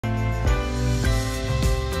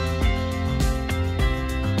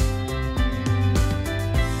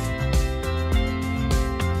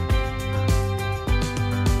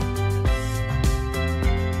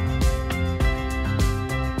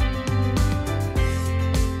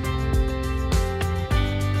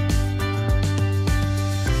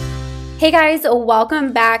Hey guys,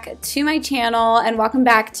 welcome back to my channel and welcome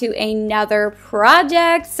back to another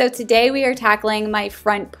project. So today we are tackling my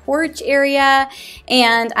front porch area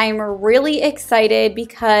and I'm really excited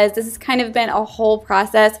because this has kind of been a whole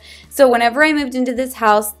process. So whenever I moved into this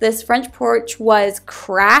house, this front porch was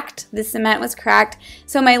cracked. The cement was cracked.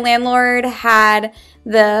 So my landlord had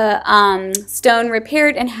the stone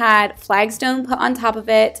repaired and had flagstone put on top of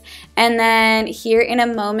it. And then here in a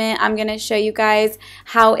moment, I'm going to show you guys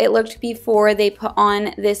how it looked before they put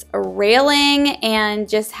on this railing and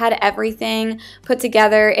just had everything put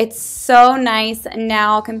together. It's so nice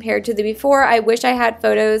now compared to the before. I wish I had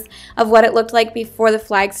photos of what it looked like before the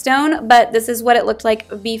flagstone, but this is what it looked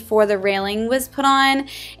like before the railing was put on.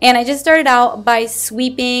 And I just started out by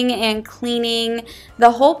sweeping and cleaning the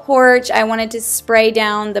whole porch. I wanted to spray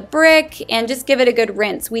down the brick and just give it a good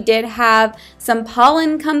rinse. We did have some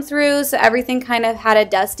pollen come through, so everything kind of had a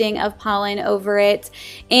dusting of pollen over it.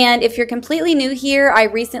 And if you're completely new here, I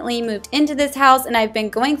recently moved into this house and I've been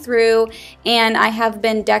going through and I have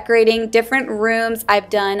been decorating different rooms. I've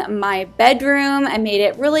done my bedroom. I made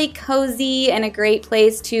it really cozy and a great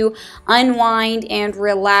place to unwind and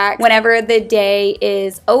relax whenever the day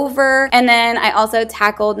is over. And then I also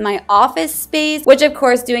tackled my office space, which of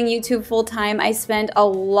course doing YouTube full time, I spend a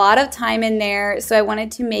lot of time in there. So I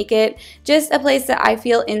wanted to make it just a place that I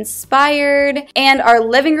feel inspired. And our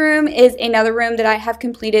living room is another room that I have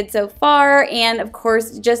completed so far. And of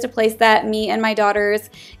course, just a place that me and my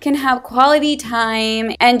daughters can have quality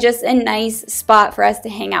time and just a nice spot for us to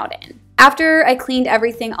hang out in. After I cleaned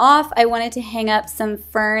everything off, I wanted to hang up some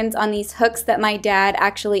ferns on these hooks that my dad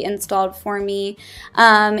actually installed for me.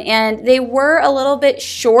 And they were a little bit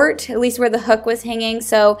short, at least where the hook was hanging.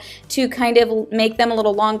 So to kind of make them a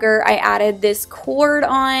little longer, I added this cord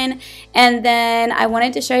on. And then I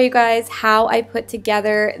wanted to show you guys how I put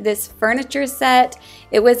together this furniture set.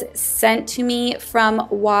 It was sent to me from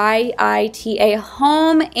YITA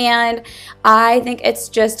Home, and I think it's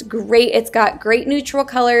just great. It's got great neutral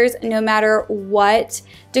colors no matter what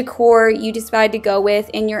decor you decide to go with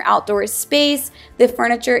in your outdoor space. The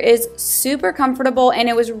furniture is super comfortable and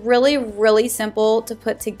it was really simple to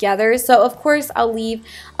put together. So of course I'll leave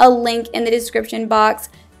a link in the description box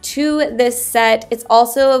to this set. It's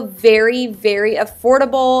also very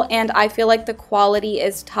affordable and I feel like the quality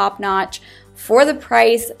is top-notch for the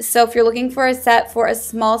price. So if you're looking for a set for a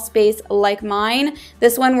small space like mine,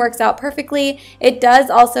 this one works out perfectly. It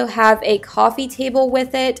does also have a coffee table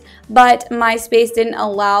with it, but my space didn't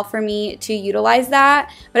allow for me to utilize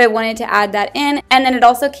that, but I wanted to add that in. And then it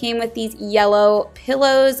also came with these yellow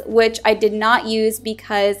pillows, which I did not use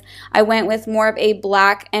because I went with more of a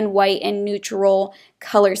black and white and neutral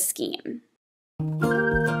color scheme.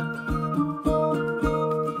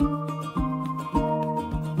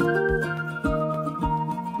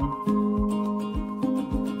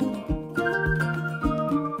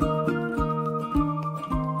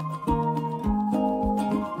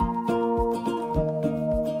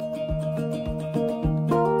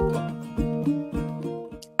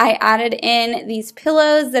 I added in these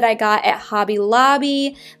pillows that I got at Hobby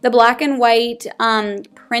Lobby, the black and white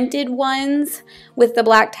printed ones with the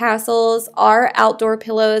black tassels are outdoor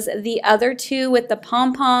pillows. The other two with the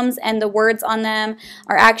pom-poms and the words on them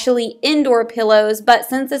are actually indoor pillows, but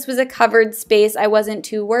since this was a covered space, I wasn't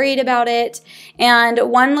too worried about it. And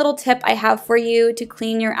one little tip I have for you to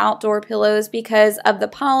clean your outdoor pillows because of the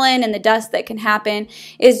pollen and the dust that can happen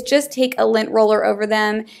is just take a lint roller over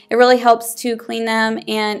them. It really helps to clean them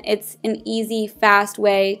and it's an easy, fast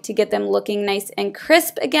way to get them looking nice and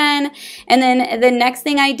crisp again. And then the next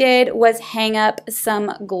thing I did was hang up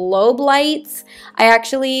some globe lights. I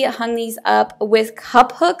actually hung these up with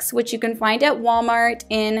cup hooks, which you can find at Walmart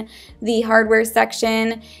in the hardware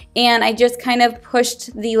section. And I just kind of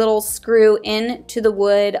pushed the little screw into the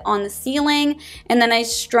wood on the ceiling, and then I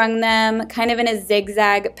strung them kind of in a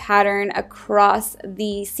zigzag pattern across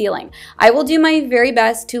the ceiling. I will do my very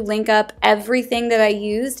best to link up everything that I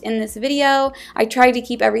used in this video. I tried to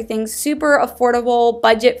keep everything super affordable,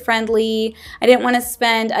 budget friendly. I didn't want to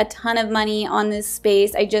spend a ton of money on this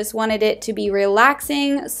space. I just wanted it to be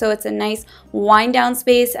relaxing, so it's a nice wind down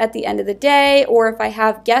space at the end of the day, or if I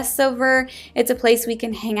have guests over, it's a place we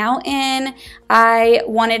can hang out in. I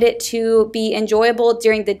wanted it to be enjoyable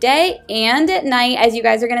during the day and at night. As you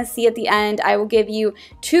guys are going to see at the end, I will give you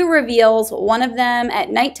two reveals, one of them at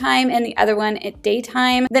nighttime and the other one at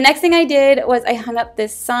daytime. The next thing I did was I hung up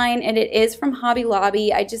this sign, and it is from Hobby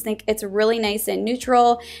Lobby. I just think it's really nice and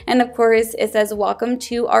neutral, and of course it says welcome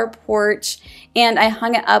to our porch, and I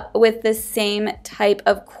hung it up with the same type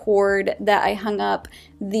of cord that I hung up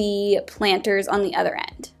the planters on the other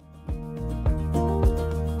end.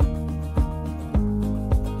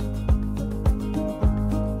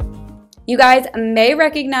 You guys may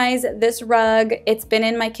recognize this rug. It's been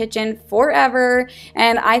in my kitchen forever,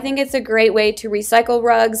 and I think it's a great way to recycle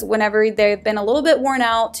rugs whenever they've been a little bit worn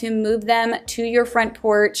out, to move them to your front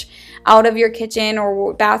porch, out of your kitchen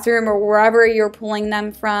or bathroom or wherever you're pulling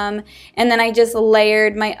them from. And then I just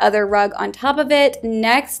layered my other rug on top of it.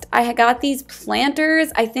 Next, I got these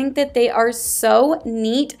planters. I think that they are so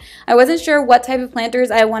neat. I wasn't sure what type of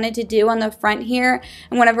planters I wanted to do on the front here,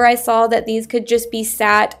 and whenever I saw that these could just be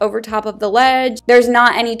sat over top of the ledge, there's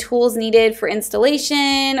not any tools needed for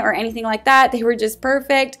installation or anything like that. They were just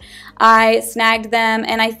perfect. I snagged them,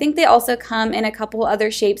 and I think they also come in a couple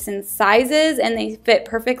other shapes and sizes, and they fit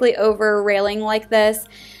perfectly over a railing like this.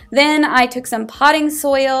 Then I took some potting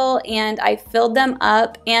soil and I filled them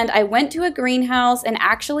up, and I went to a greenhouse and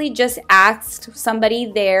actually just asked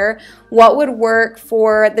somebody there what would work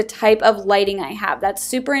for the type of lighting I have. That's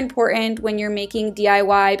super important when you're making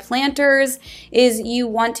DIY planters, is you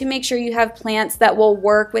want to make sure you have plants that will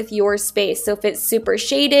work with your space. So if it's super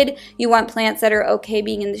shaded, you want plants that are okay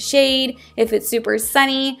being in the shade. If it's super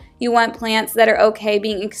sunny, you want plants that are okay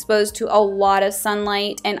being exposed to a lot of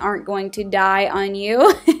sunlight and aren't going to die on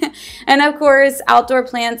you. And of course, outdoor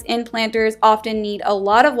plants in planters often need a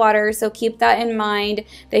lot of water, so keep that in mind,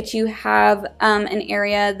 that you have an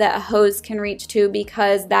area that a hose can reach to,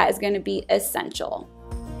 because that is going to be essential.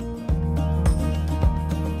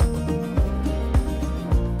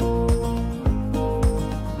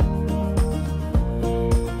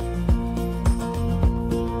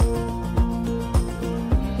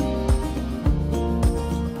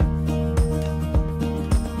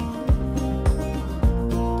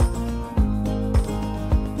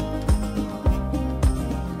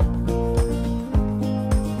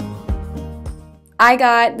 I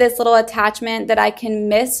got this little attachment that I can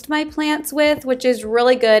mist my plants with, which is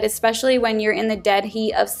really good, especially when you're in the dead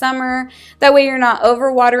heat of summer. That way you're not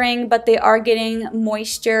overwatering, but they are getting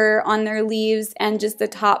moisture on their leaves and just the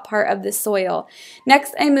top part of the soil.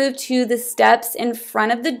 Next, I moved to the steps in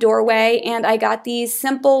front of the doorway, and I got these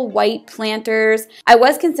simple white planters. I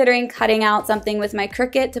was considering cutting out something with my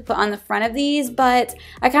Cricut to put on the front of these, but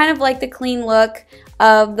I kind of like the clean look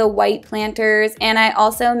of the white planters, and I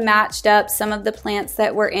also matched up some of the plants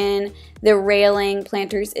that were in the railing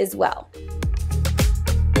planters as well.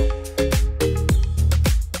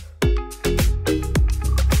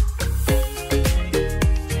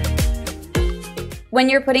 When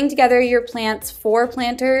you're putting together your plants for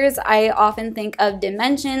planters, I often think of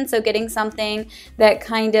dimension, so getting something that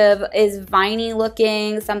kind of is viney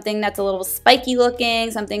looking, something that's a little spiky looking,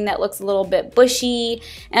 something that looks a little bit bushy,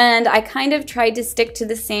 and I kind of tried to stick to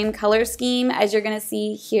the same color scheme as you're gonna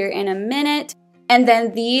see here in a minute. And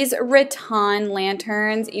then these rattan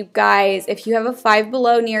lanterns, you guys, if you have a Five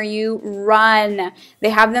Below near you, run. They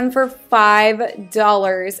have them for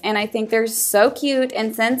 $5, and I think they're so cute.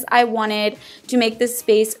 And since I wanted to make this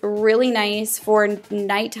space really nice for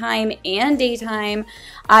nighttime and daytime,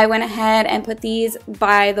 I went ahead and put these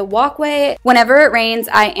by the walkway. Whenever it rains,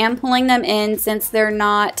 I am pulling them in, since they're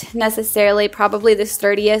not necessarily probably the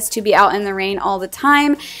sturdiest to be out in the rain all the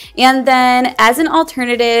time. And then as an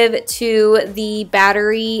alternative to the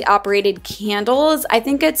battery operated candles, I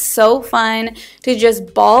think it's so fun to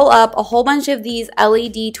just ball up a whole bunch of these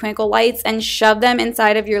LED twinkle lights and shove them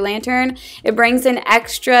inside of your lantern. It brings an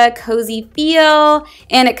extra cozy feel,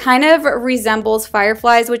 and it kind of resembles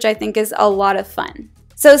fireflies, which I think is a lot of fun.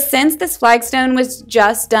 So since this flagstone was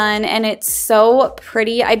just done and it's so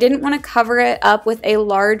pretty, I didn't want to cover it up with a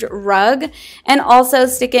large rug. And also,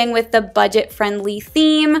 sticking with the budget-friendly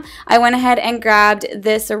theme, I went ahead and grabbed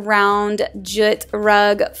this round jute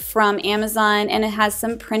rug from Amazon, and it has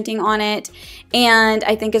some printing on it. And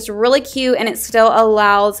I think it's really cute, and it still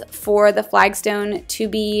allows for the flagstone to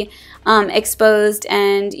be exposed,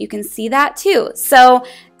 and you can see that too. So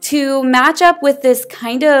to match up with this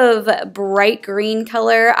kind of bright green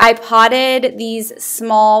color, I potted these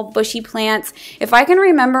small bushy plants. If I can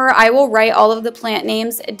remember, I will write all of the plant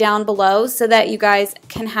names down below so that you guys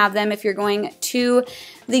can have them if you're going to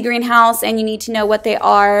the greenhouse and you need to know what they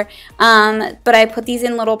are. But I put these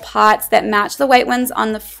in little pots that match the white ones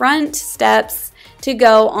on the front steps to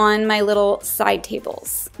go on my little side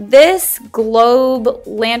tables. This globe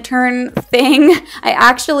lantern thing, I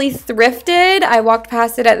actually thrifted. I walked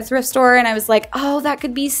past it at the thrift store and I was like, oh, that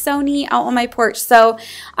could be so neat out on my porch. So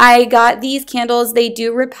I got these candles. They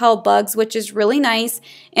do repel bugs, which is really nice,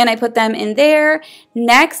 and I put them in there.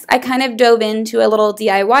 Next, I kind of dove into a little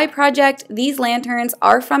DIY project. These lanterns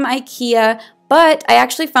are from IKEA, but I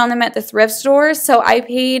actually found them at the thrift store, so I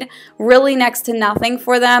paid really next to nothing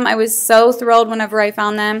for them. I was so thrilled whenever I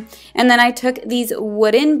found them. And then I took these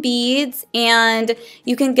wooden beads, and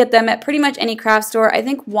you can get them at pretty much any craft store. I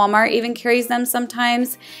think Walmart even carries them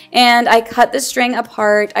sometimes. And I cut the string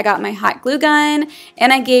apart. I got my hot glue gun,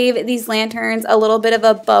 and I gave these lanterns a little bit of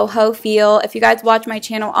a boho feel. If you guys watch my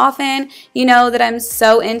channel often, you know that I'm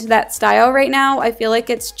so into that style right now. I feel like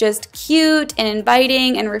it's just cute and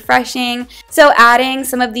inviting and refreshing. So adding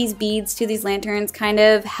some of these beads to these lanterns kind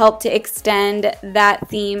of helped to extend that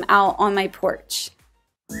theme out on my porch.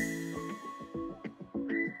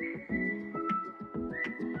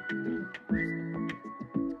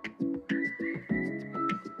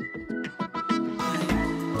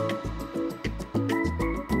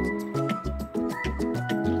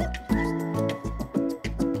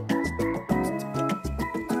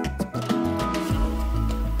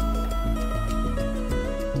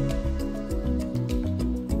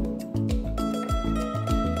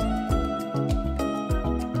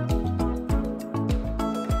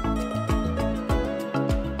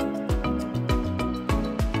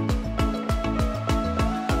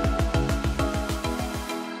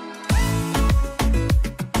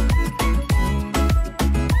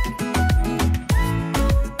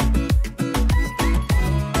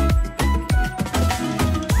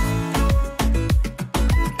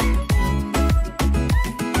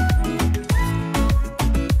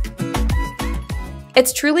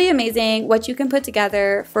 It's truly amazing what you can put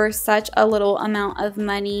together for such a little amount of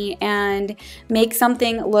money and make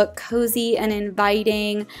something look cozy and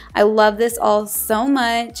inviting. I love this all so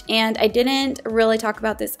much, and I didn't really talk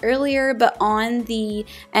about this earlier, but on the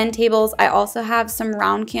end tables I also have some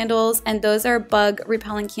round candles, and those are bug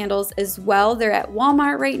repelling candles as well. They're at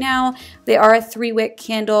Walmart right now. They are a 3-wick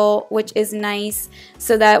candle, which is nice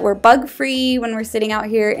so that we're bug free when we're sitting out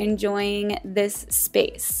here enjoying this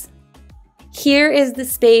space. Here is the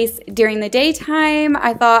space during the daytime.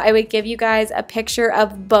 I thought I would give you guys a picture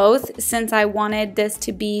of both since I wanted this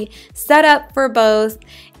to be set up for both,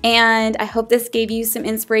 and I hope this gave you some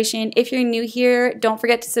inspiration. If you're new here, don't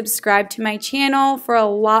forget to subscribe to my channel for a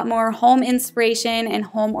lot more home inspiration and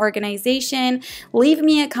home organization. Leave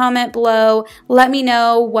me a comment below. Let me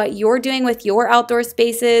know what you're doing with your outdoor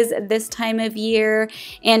spaces this time of year,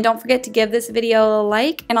 and don't forget to give this video a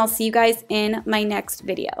like, and I'll see you guys in my next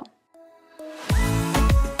video.